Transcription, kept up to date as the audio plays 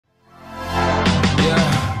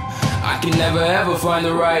can never ever find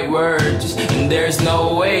the right words, and there's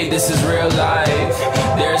no way this is real life.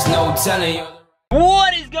 There's no telling you.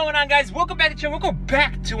 What is going on, guys? Welcome back to the channel. Welcome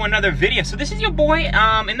back to another video. So this is your boy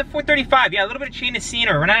in the 435. Yeah, a little bit of change of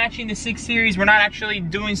scenery. We're not actually in the 6 Series. We're not actually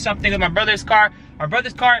doing something with my brother's car. Our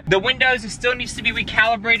brother's car, the windows, it still needs to be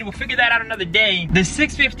recalibrated. We'll figure that out another day. The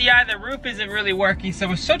 650i, the roof isn't really working, so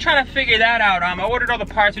we're still trying to figure that out. I ordered all the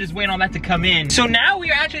parts, we're just waiting on that to come in. So now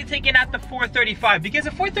we are actually taking out the 435 because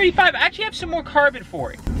the 435 I actually have some more carbon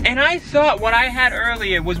for it. And I thought what I had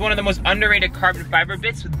earlier was one of the most underrated carbon fiber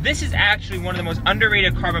bits. This is actually one of the most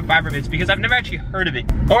underrated carbon fiber bits because I've never actually heard of it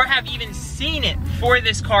or have even seen it for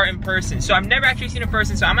this car in person. So I've never actually seen it in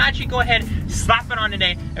person, so I'm actually go ahead, slap it on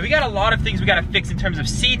today. And we got a lot of things we gotta fix in terms of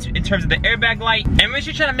seats, in terms of the airbag light, and we're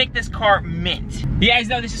just trying to make this car mint. You guys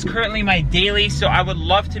know this is currently my daily, so I would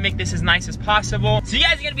love to make this as nice as possible. So you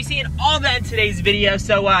guys are gonna be seeing all that in today's video,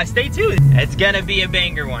 so stay tuned. It's gonna be a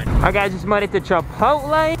banger one. All right, guys, just made it to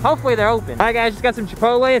Chipotle. Hopefully they're open. All right, guys, just got some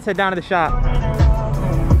Chipotle. Let's head down to the shop.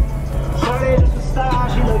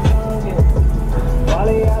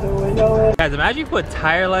 Guys, imagine you put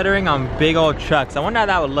tire lettering on big old trucks. I wonder how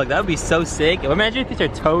that would look. That would be so sick. Imagine if it's your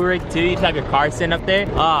tow rig too. You just have your car sitting up there.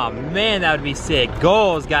 Oh man, that would be sick.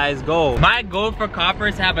 Goals, guys, goals. My goal for copper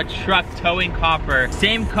is to have a truck towing copper,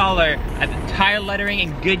 same color as the tire lettering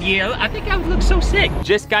in Goodyear. I think that would look so sick.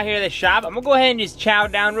 Just got here to the shop. I'm gonna go ahead and just chow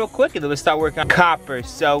down real quick and then let's start working on copper.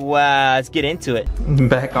 So let's get into it.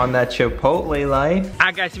 Back on that Chipotle life. All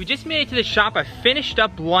right, guys, so we just made it to the shop. I finished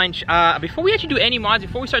up lunch. Before we actually do any mods,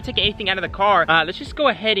 before we start taking anything out of the car, let's just go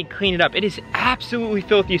ahead and clean it up. It is absolutely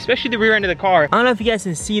filthy, especially the rear end of the car. I don't know if you guys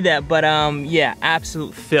can see that, but yeah,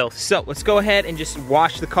 absolute filth. So let's go ahead and just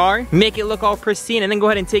wash the car, make it look all pristine, and then go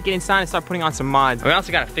ahead and take it inside and start putting on some mods. We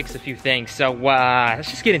also gotta fix a few things, so let's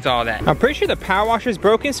just get into all that. I'm pretty sure the power washer is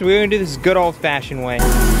broken, so we're gonna do this good old-fashioned way.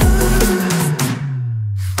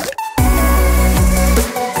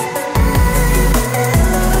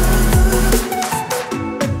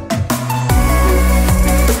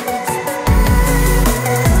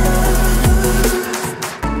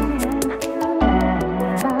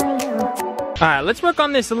 All right, let's work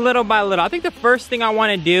on this little by little. I think the first thing I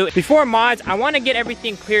want to do, before mods, I want to get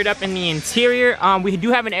everything cleared up in the interior. We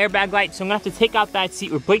do have an airbag light, so I'm gonna have to take out that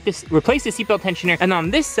seat, replace the seatbelt tensioner. And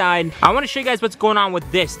on this side, I want to show you guys what's going on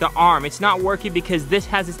with this, the arm. It's not working because this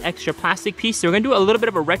has this extra plastic piece, so we're gonna do a little bit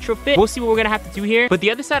of a retrofit. We'll see what we're gonna have to do here, but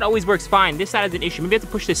the other side always works fine. This side has an issue. Maybe I have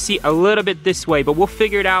to push the seat a little bit this way, but we'll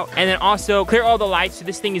figure it out. And then also clear all the lights so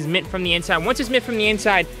this thing is mint from the inside. Once it's mint from the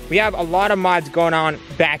inside, we have a lot of mods going on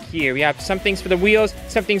back here. We have some things for the wheels,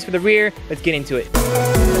 some things for the rear. Let's get into it.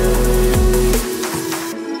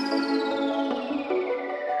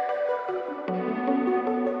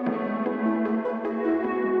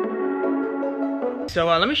 So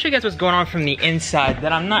let me show you guys what's going on from the inside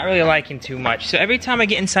that I'm not really liking too much. So every time I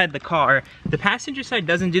get inside the car, the passenger side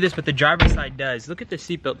doesn't do this, but the driver's side does. Look at the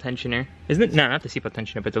seatbelt tensioner. Isn't it? No, not the seatbelt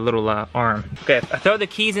tensioner, but the little arm. Okay, I throw the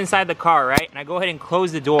keys inside the car, right? And I go ahead and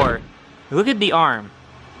close the door. Look at the arm.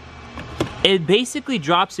 It basically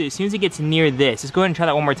drops it as soon as it gets near this. Let's go ahead and try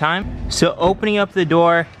that one more time. So opening up the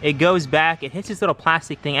door, it goes back, it hits this little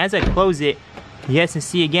plastic thing. As I close it, you guys can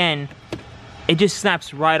see again, it just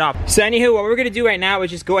snaps right off. So anywho, what we're gonna do right now is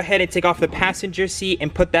just go ahead and take off the passenger seat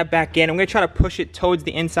and put that back in. I'm gonna try to push it towards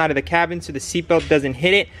the inside of the cabin so the seatbelt doesn't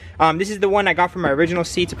hit it. This is the one I got from my original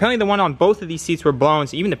seats. Apparently the one on both of these seats were blown,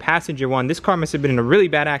 so even the passenger one, this car must have been in a really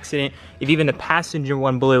bad accident if even the passenger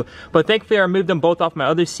one blew. But thankfully I removed them both off my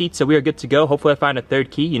other seats, so we are good to go. Hopefully I find a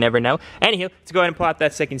third key, you never know. Anywho, let's go ahead and pull out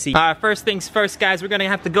that second seat. First things first, guys, we're gonna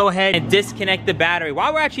have to go ahead and disconnect the battery.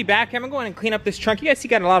 While we're actually back here, I'm gonna go ahead and clean up this trunk. You guys see,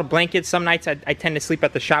 got a lot of blankets. Some nights I tend to sleep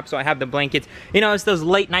at the shop, so I have the blankets. You know, it's those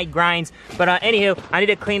late night grinds. But anywho, I need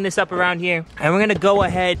to clean this up around here. And we're gonna go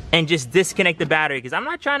ahead and just disconnect the battery because I'm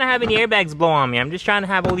not trying to have any airbags blow on me. I'm just trying to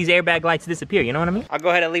have all these airbag lights disappear, you know what I mean? I'll go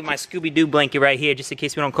ahead and leave my Scooby-Doo blanket right here just in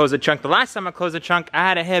case we don't close the trunk. The last time I closed the trunk, I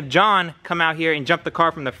had to have John come out here and jump the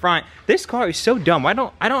car from the front. This car is so dumb. I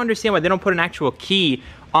don't understand why they don't put an actual key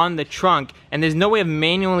on the trunk, and there's no way of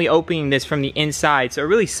manually opening this from the inside, so it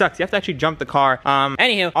really sucks. You have to actually jump the car.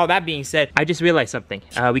 Anywho, all that being said, I just realized something.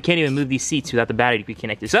 We can't even move these seats without the battery to be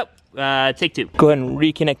connected. So, take two. Go ahead and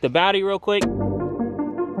reconnect the battery real quick.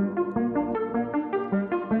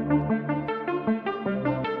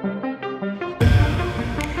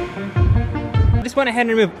 just went ahead and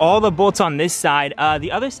removed all the bolts on this side.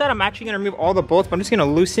 The other side, I'm actually gonna remove all the bolts, but I'm just gonna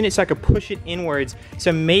loosen it so I can push it inwards.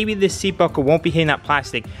 So maybe this seat buckle won't be hitting that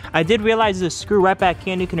plastic. I did realize there's a screw right back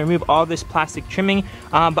here and you can remove all this plastic trimming,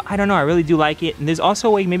 but I don't know, I really do like it. And there's also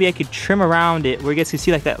a way maybe I could trim around it where you guys can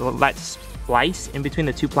see like that splice in between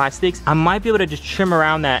the two plastics, I might be able to just trim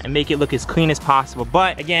around that and make it look as clean as possible.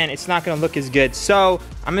 But again, it's not gonna look as good. So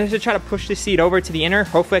I'm gonna try to push the seat over to the inner.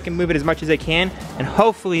 Hopefully I can move it as much as I can. And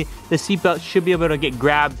hopefully the seatbelt should be able to get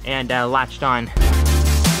grabbed and latched on.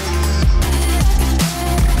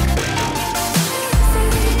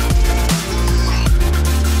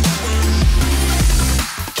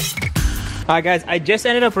 Alright guys, I just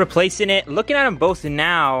ended up replacing it. Looking at them both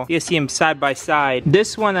now, you see them side by side.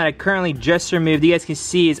 This one that I currently just removed, you guys can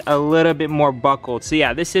see is a little bit more buckled. So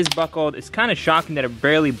yeah, this is buckled. It's kind of shocking that it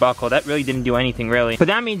barely buckled. That really didn't do anything really. But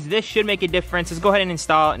that means this should make a difference. Let's go ahead and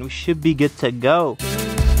install it and we should be good to go.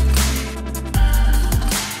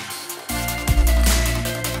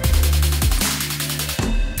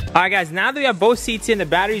 Alright guys, now that we have both seats in, the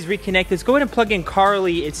batteries reconnected, let's go ahead and plug in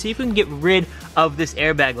Carly and see if we can get rid of this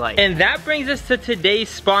airbag light. And that brings us to today's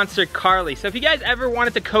sponsor, Carly. So if you guys ever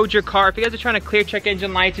wanted to code your car, if you guys are trying to clear check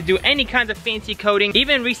engine lights, to do any kinds of fancy coding,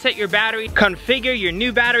 even reset your battery, configure your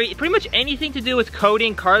new battery, pretty much anything to do with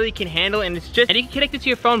coding, Carly can handle. And it's just, and you can connect it to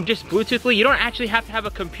your phone just Bluetoothly. You don't actually have to have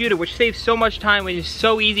a computer, which saves so much time when it's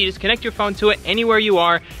so easy. Just connect your phone to it anywhere you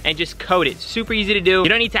are and just code it. Super easy to do. You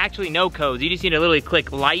don't need to actually know codes. You just need to literally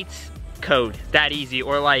click lights, code, that easy,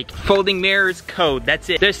 or like folding mirrors, code, that's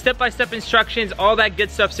it. There's step-by-step instructions, all that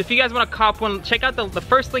good stuff. So if you guys want to cop one, check out the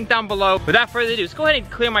first link down below. Without further ado, let's go ahead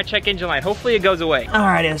and clear my check engine light. Hopefully it goes away.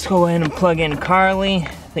 Alright, let's go ahead and plug in Carly. I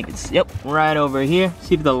think it's, yep, right over here.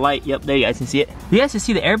 See if the light, yep, there you guys can see it. You guys can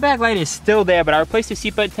see the airbag light is still there, but I replaced the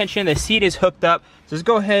seatbelt tension. The seat is hooked up. So let's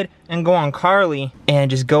go ahead and go on Carly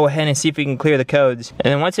and just go ahead and see if we can clear the codes.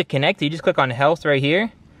 And then once it connected, you just click on health right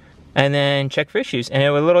here. And then check for issues, and it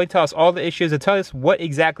will literally tell us all the issues. It'll tell us what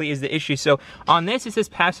exactly is the issue. So on this, it says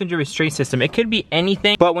passenger restraint system. It could be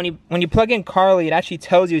anything, but when you plug in Carly, it actually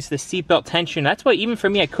tells you it's the seatbelt tension. That's why even for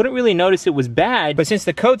me, I couldn't really notice it was bad, but since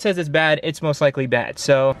the code says it's bad, it's most likely bad.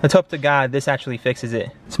 So let's hope to God this actually fixes it.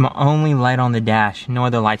 It's my only light on the dash, no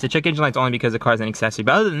other lights. The check engine light's only because the car's an accessory,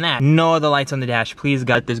 but other than that, no other lights on the dash. Please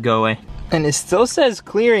God, let this go away. And it still says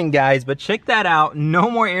clearing, guys, but check that out. No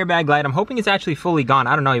more airbag light. I'm hoping it's actually fully gone.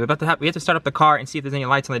 I don't know. We have to start up the car and see if there's any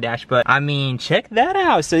lights on the dash, but I mean, check that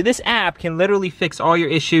out. So this app can literally fix all your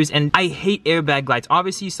issues, and I hate airbag lights.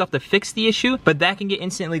 Obviously, you still have to fix the issue, but that can get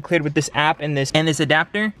instantly cleared with this app and this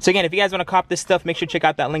adapter. So again, if you guys want to cop this stuff, make sure to check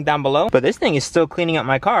out that link down below. But this thing is still cleaning up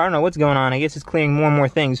my car. I don't know what's going on. I guess it's clearing more and more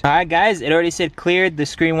things. All right, guys, it already said cleared. The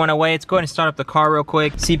screen went away. Let's go ahead and start up the car real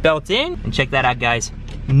quick. Seatbelt in, and check that out, guys.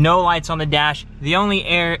 No lights on the dash. The only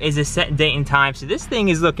error is a set date and time. So this thing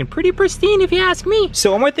is looking pretty pristine if you ask me.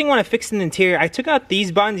 So one more thing I want to fix in the interior. I took out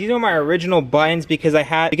these buttons. These are my original buttons because I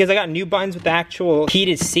got new buttons with the actual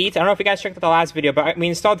heated seats. I don't know if you guys checked out the last video, but we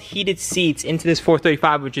installed heated seats into this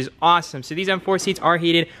 435, which is awesome. So these M4 seats are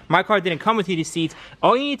heated. My car didn't come with heated seats.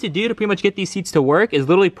 All you need to do to pretty much get these seats to work is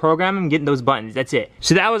literally program them and get those buttons. That's it.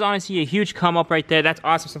 So that was honestly a huge come up right there. That's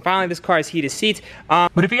awesome. So finally this car has heated seats.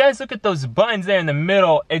 But if you guys look at those buttons there in the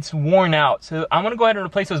middle, it's worn out. So I'm gonna go ahead and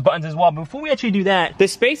replace those buttons as well. But before we actually do that, the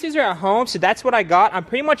spacers are at home, so that's what I got. I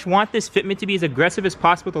pretty much want this fitment to be as aggressive as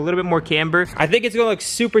possible with a little bit more camber. I think it's gonna look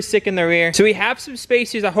super sick in the rear. So we have some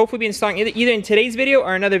spacers I'll hopefully be installing either in today's video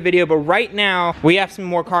or another video, but right now we have some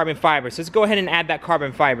more carbon fiber. So let's go ahead and add that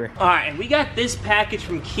carbon fiber. All right, and we got this package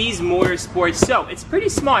from KiesMotorsports. So it's pretty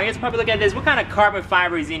small. You guys probably look at this. What kind of carbon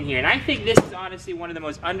fiber is in here? And I think this is honestly one of the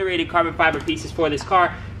most underrated carbon fiber pieces for this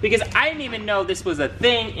car, because I didn't even know this was a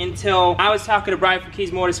thing until I was talking to Brian from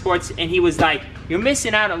KiesMotorsports, and he was like, you're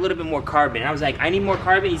missing out on a little bit more carbon. And I was like, I need more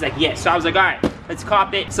carbon? He's like, yes. So I was like, all right, let's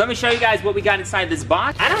cop it. So let me show you guys what we got inside this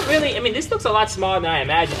box. I mean, this looks a lot smaller than I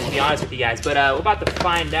imagined, to be honest with you guys, but we're about to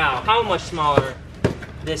find out how much smaller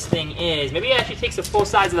this thing is. Maybe it actually takes the full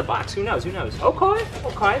size of the box. Who knows? Who knows? Okay.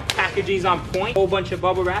 Packaging's on point. Whole bunch of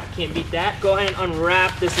bubble wrap. Can't beat that. Go ahead and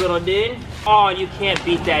unwrap this little dude. Oh, you can't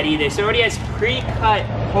beat that either. So it already has pre-cut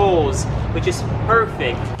holes, which is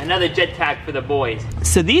perfect. Another jet tag for the boys.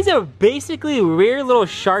 So these are basically rear little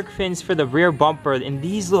shark fins for the rear bumper, and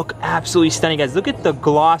these look absolutely stunning, guys. Look at the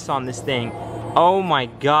gloss on this thing. Oh my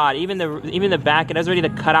God, even the back, it has already the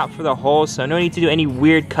cutout for the hole, so no need to do any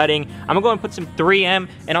weird cutting. I'm gonna go and put some 3M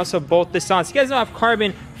and also bolt this on. So you guys don't have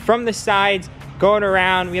carbon from the sides going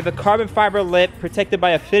around. We have a carbon fiber lip protected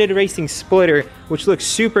by a FitedRacing splitter, which looks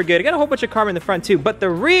super good. I got a whole bunch of carbon in the front too, but the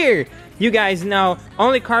rear, you guys know,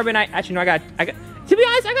 only carbon I got, to be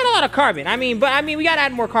honest, I got a lot of carbon. I mean, we gotta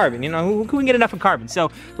add more carbon. You know, who can get enough of carbon? So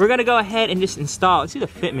we're gonna go ahead and just install. Let's see the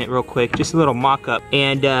fitment real quick, just a little mock-up.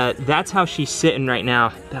 And that's how she's sitting right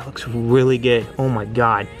now. That looks really good. Oh my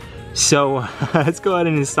God. So let's go ahead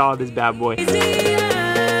and install this bad boy.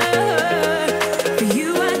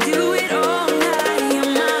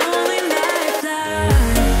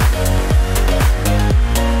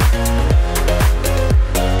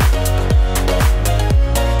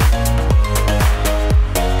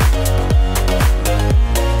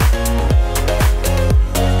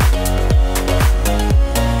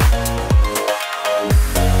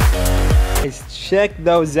 check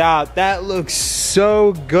those out. That looks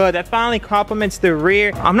so good. That finally complements the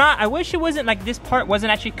rear. I wish it wasn't like this part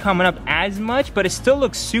wasn't actually coming up as much, but it still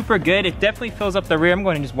looks super good. It definitely fills up the rear. I'm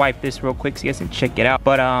going to just wipe this real quick so you guys can check it out.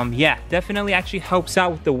 But yeah, definitely actually helps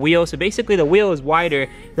out with the wheel. So basically the wheel is wider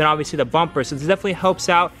than obviously the bumper. So this definitely helps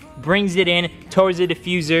out, brings it in towards the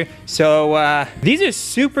diffuser. So these are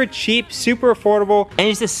super cheap, super affordable, and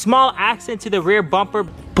it's a small accent to the rear bumper,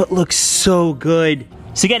 but looks so good.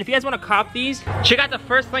 So again, if you guys want to cop these, check out the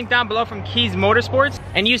first link down below from KiesMotorsports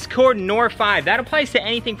and use code Nour5. That applies to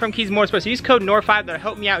anything from KiesMotorsports. So use code Nour5, that'll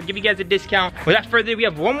help me out, give you guys a discount. Without further ado, we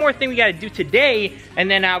have one more thing we got to do today,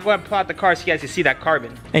 and then I'll go ahead and pull out the car so you guys can see that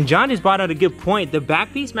carbon. And John just brought out a good point. The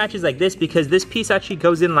back piece matches like this because this piece actually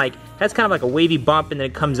goes in like, that's kind of like a wavy bump and then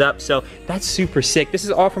it comes up. So that's super sick. This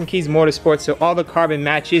is all from KiesMotorsports, so all the carbon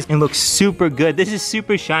matches and looks super good. This is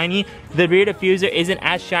super shiny. The rear diffuser isn't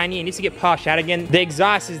as shiny. It needs to get polished out again. The exhaust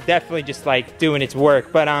is definitely just like doing its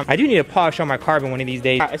work, but I do need to polish on my carbon one of these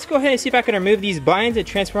days. Let's go ahead and see if I can remove these buttons and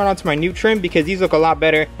transfer it onto my new trim because these look a lot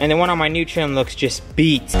better, and the one on my new trim looks just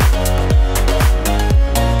beat.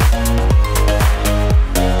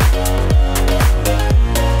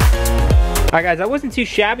 Alright guys, I wasn't too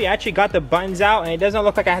shabby. I actually got the buttons out and it doesn't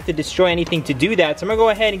look like I have to destroy anything to do that. So I'm gonna go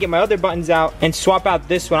ahead and get my other buttons out and swap out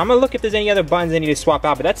this one. I'm gonna look if there's any other buttons I need to swap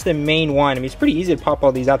out, but that's the main one. I mean, it's pretty easy to pop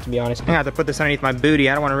all these out, to be honest. I'm gonna have to put this underneath my booty.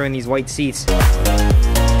 I don't wanna ruin these white seats.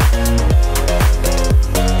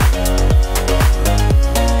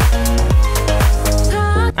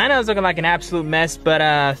 I know it's looking like an absolute mess,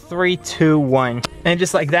 but 3, 2, 1. And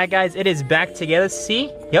just like that, guys, it is back together.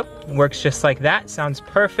 See? Yep, works just like that. Sounds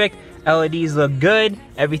perfect. LEDs look good,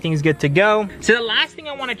 everything's good to go. So the last thing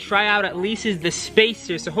I want to try out at least is the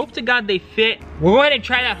spacers. So hope to God they fit. We're going to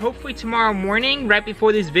try that hopefully tomorrow morning, right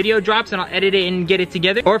before this video drops, and I'll edit it and get it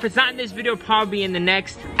together. Or if it's not in this video, probably in the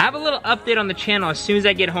next. I have a little update on the channel as soon as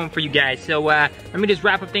I get home for you guys. So let me just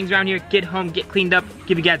wrap up things around here, get home, get cleaned up,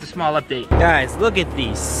 give you guys a small update. Guys, look at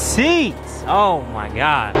these seats. Oh my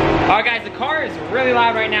God. Alright guys, the car is really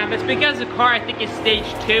loud right now. That's because the car I think is stage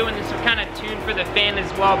 2 and it's kind of tuned for the fan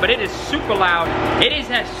as well, but it is super loud. It is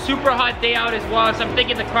a super hot day out as well, so I'm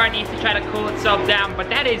thinking the car needs to try to cool itself down, but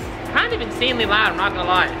that is kind of insanely loud, I'm not gonna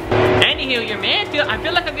lie. Anywho, your man, I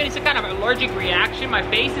feel like I'm getting some kind of allergic reaction. My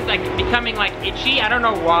face is like becoming like itchy, I don't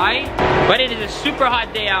know why, but it is a super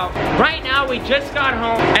hot day out. Right now, we just got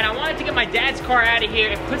home, and I wanted to get my dad's car out of here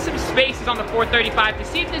and put some spaces on the 435 to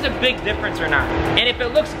see if there's a big difference or not, and if it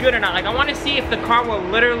looks good or not. Like, I want to see if the car will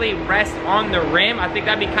literally rest on the rim. I think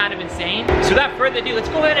that'd be kind of insane. So without further ado, let's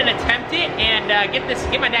go ahead and attempt it and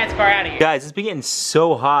get my dad's car out of here. Guys, it's been getting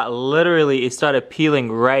so hot. Literally, it started peeling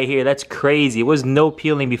right here. That's crazy. It was no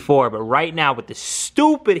peeling before, but right now with the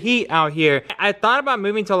stupid heat out here, I thought about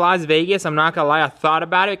moving to Las Vegas. I'm not gonna lie, I thought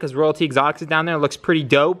about it because Royalty Exotics is down there. It looks pretty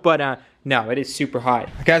dope, but no, it is super hot.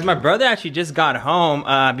 Guys, my brother actually just got home.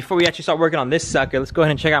 Before we actually start working on this sucker, let's go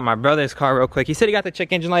ahead and check out my brother's car real quick. He said he got the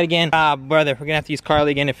check engine light again. Brother, we're gonna have to use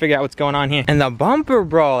Carly again to figure out what's going on here. And the bumper,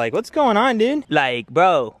 bro, like, what's going on, dude? Like,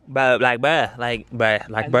 bro, like,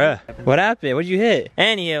 bruh. What happened? What'd you hit?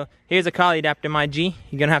 Anywho, here's a Carly adapter, my G.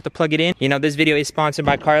 You're gonna have to plug it in. You know, this video is sponsored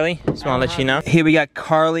by Carly. Just wanna let you know. Here we got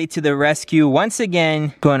Carly to the rescue once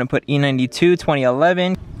again. Going to put E92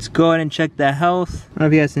 2011. Let's go ahead and check the health. I don't know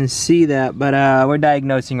if you guys can see that, but we're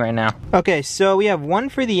diagnosing right now. Okay, so we have one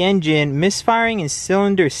for the engine, misfiring in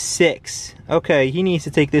cylinder 6. Okay, he needs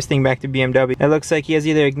to take this thing back to BMW. It looks like he has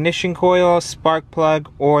either ignition coil, spark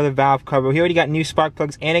plug, or the valve cover. He already got new spark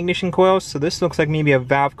plugs and ignition coils, so this looks like maybe a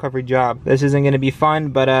valve cover job. This isn't gonna be fun,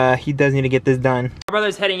 but he does need to get this done. My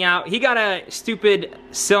brother's heading out. He got a stupid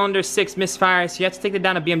cylinder 6 misfire, so he had to take it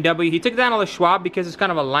down to BMW. He took it down to Schwab because it's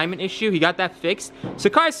kind of an alignment issue. He got that fixed. So the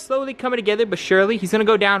car is slowly coming together, but surely. He's gonna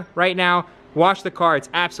go down right now, wash the car. It's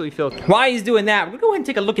absolutely filthy. While he's doing that, we're gonna go ahead and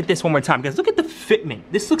take a look at this one more time, because look at the fitment.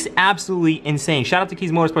 This looks absolutely insane. Shout out to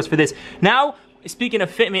KiesMotorsports for this. Now, speaking of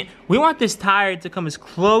fitment, we want this tire to come as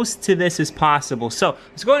close to this as possible. So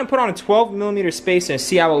let's go ahead and put on a 12mm spacer and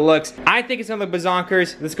see how it looks. I think it's gonna look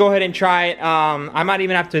bazonkers. Let's go ahead and try it. I might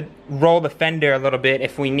even have to roll the fender a little bit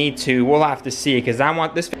if we need to. We'll have to see, because I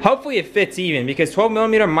want this. Hopefully it fits even, because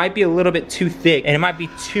 12mm might be a little bit too thick and it might be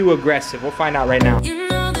too aggressive. We'll find out right now. You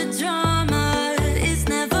know the drama is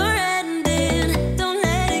never ending. Don't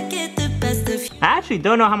let it get the best of you. I actually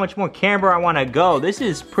don't know how much more camber I want to go. This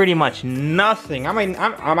is pretty much nothing. I mean,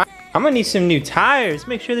 I'm gonna need some new tires.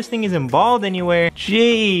 Make sure this thing isn't bald anywhere.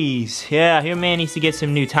 Jeez. Yeah, your man needs to get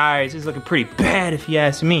some new tires. This is looking pretty bad if you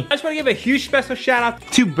ask me. I just wanna give a huge special shout out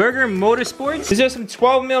to BurgerTuning. These are some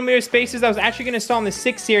 12mm spacers I was actually gonna install in the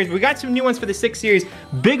 6 Series. We got some new ones for the 6 Series,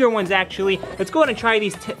 bigger ones actually. Let's go ahead and try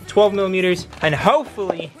these 12mm, and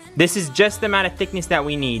hopefully this is just the amount of thickness that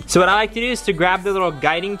we need. So what I like to do is to grab the little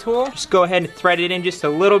guiding tool, just go ahead and thread it in just a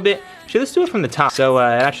little bit. Actually, let's do it from the top, so it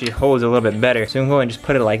actually holds a little bit better. So we can go ahead and just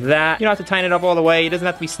put it like that. You don't have to tighten it up all the way. It doesn't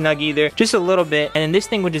have to be snug either. Just a little bit, and then this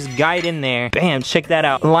thing would just guide in there. Bam, check that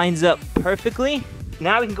out. Lines up perfectly.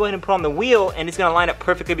 Now we can go ahead and put on the wheel, and it's gonna line up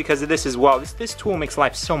perfectly because of this as well. This tool makes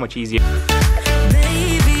life so much easier.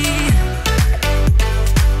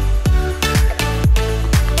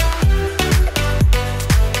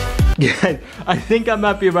 Guys, I think I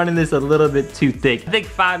might be running this a little bit too thick. I think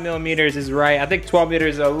 5mm is right. I think 12mm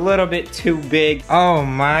is a little bit too big. Oh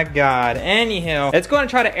my God. Anyhow, let's go ahead and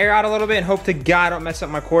try to air out a little bit and hope to God I don't mess up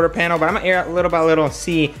my quarter panel, but I'm gonna air out little by little and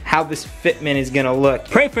see how this fitment is gonna look.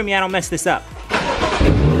 Pray for me I don't mess this up.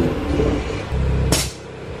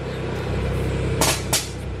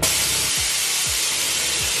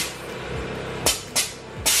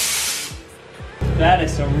 That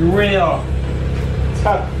is some real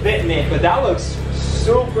tough fitment, but that looks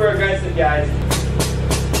super aggressive, guys.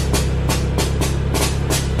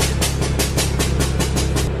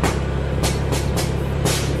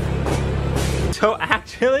 So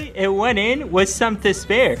actually, it went in with some to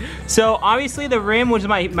spare. So obviously the rim was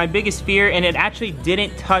my biggest fear, and it actually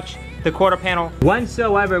didn't touch the quarter panel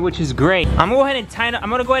whatsoever, which is great. I'm gonna go ahead and tighten up. I'm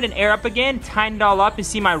gonna go ahead and air up again, tighten it all up, and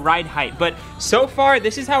see my ride height. But so far,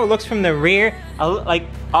 this is how it looks from the rear. Like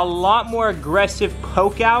a lot more aggressive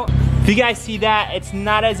poke out. If you guys see that, it's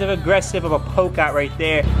not as aggressive of a poke out right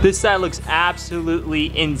there. This side looks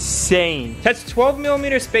absolutely insane. That's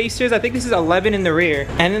 12mm spacers. I think this is 11 in the rear.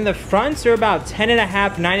 And then the fronts are about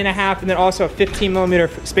 10.5, 9.5, and then also a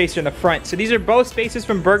 15mm spacer in the front. So these are both spacers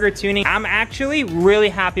from BurgerTuning. I'm actually really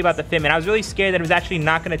happy about the fitment. I was really scared that it was actually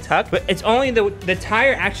not gonna tuck, but it's only the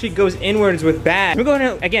tire actually goes inwards with bad. I'm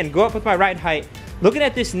gonna, again, go up with my ride height. Looking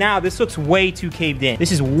at this now, this looks way too caved in.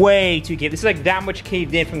 This is way too caved. This is like that much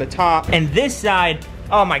caved in from the top. And this side,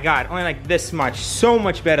 oh my God, only like this much. So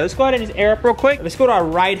much better. Let's go ahead and just air up real quick. Let's go to our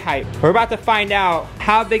ride height. We're about to find out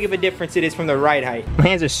how big of a difference it is from the ride height. My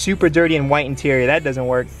hands are super dirty and white interior. That doesn't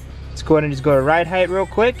work. Let's go ahead and just go to ride height real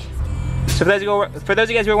quick. So for those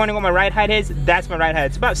of you guys who are wondering what my ride height is, that's my ride height.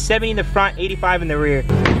 It's about 70 in the front, 85 in the rear.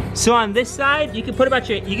 So on this side, you can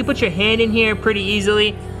put your hand in here pretty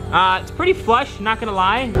easily. It's pretty flush, not gonna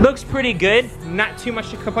lie. Looks pretty good, not too much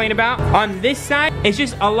to complain about. On this side, it's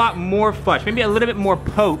just a lot more flush, maybe a little bit more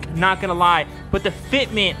poke, not gonna lie. But the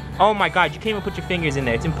fitment, oh my God, you can't even put your fingers in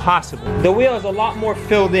there, it's impossible. The wheel is a lot more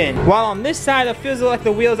filled in. While on this side, it feels like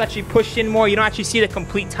the wheel is actually pushed in more. You don't actually see the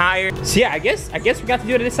complete tire. So yeah, I guess we got to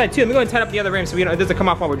do it on this side too. Let me go and tighten up the other rim so it doesn't come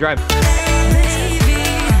off while we're driving.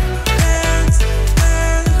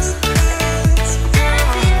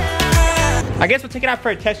 I guess we'll take it out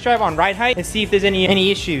for a test drive on ride height and see if there's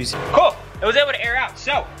any issues. Cool, it was able to air out.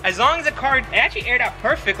 So, as long as the car, it actually aired out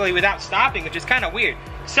perfectly without stopping, which is kind of weird.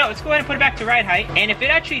 So, let's go ahead and put it back to ride height. And if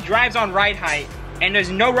it actually drives on ride height and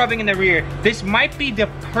there's no rubbing in the rear, this might be the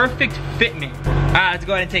perfect fitment. Let's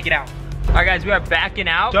go ahead and take it out. All right guys, we are backing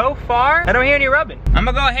out. So far, I don't hear any rubbing. I'm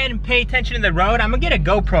gonna go ahead and pay attention to the road. I'm gonna get a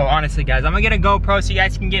GoPro, honestly guys. I'm gonna get a GoPro so you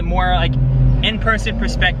guys can get more like in-person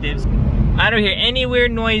perspectives. I don't hear any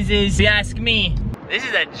weird noises. If you ask me, this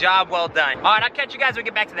is a job well done. All right, I'll catch you guys when we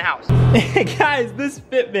get back to the house. Guys, this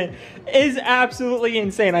fitment is absolutely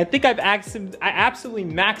insane. I think I absolutely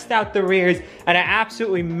maxed out the rears and I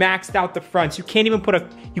absolutely maxed out the fronts. You can't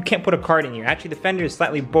put a card in here. Actually, the fender is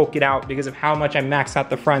slightly bulked out because of how much I maxed out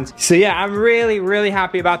the fronts. So yeah, I'm really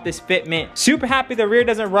happy about this fitment. Super happy the rear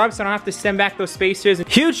doesn't rub, so I don't have to send back those spacers.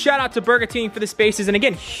 Huge shout out to BurgerTuning for the spacers, and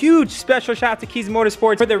again, huge special shout out to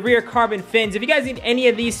KiesMotorsports for the rear carbon fins. If you guys need any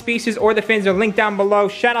of these spacers or the fins, they're linked down below.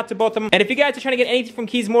 Shout out to both of them. And if you guys are trying to get anything from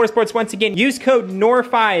KiesMotorsports, once again, use code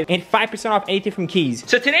Nour5 and 5% off anything from Kies.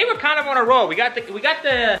 So today we're kind of on a roll. We got the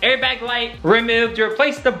airbag light removed, we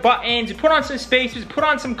replaced the buttons, we put on some spacers, put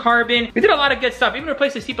on some carbon. We did a lot of good stuff, even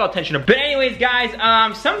replaced the seatbelt tensioner. But anyways, guys,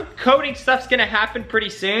 some coating stuff's gonna happen pretty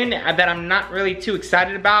soon that I'm not really too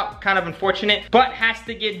excited about. Kind of unfortunate, but has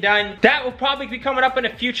to get done. That will probably be coming up in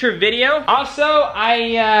a future video. Also,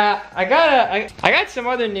 I got some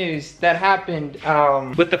other news that happened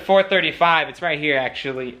with the 435. It's right here,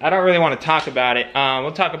 actually. I don't really want to talk about it.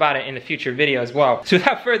 We'll talk about it in the future video as well. So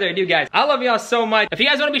without further ado, guys, I love y'all so much. If you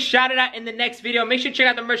guys want to be shouted out in the next video, make sure to check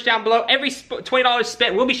out the merch down below. Every $20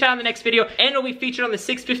 spent will be shouted out in the next video, and will be featured on the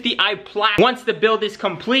 650i plaque once the build is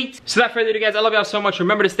complete. So without further ado, guys, I love y'all so much.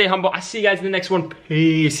 Remember to stay humble. I'll see you guys in the next one.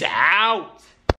 Peace out.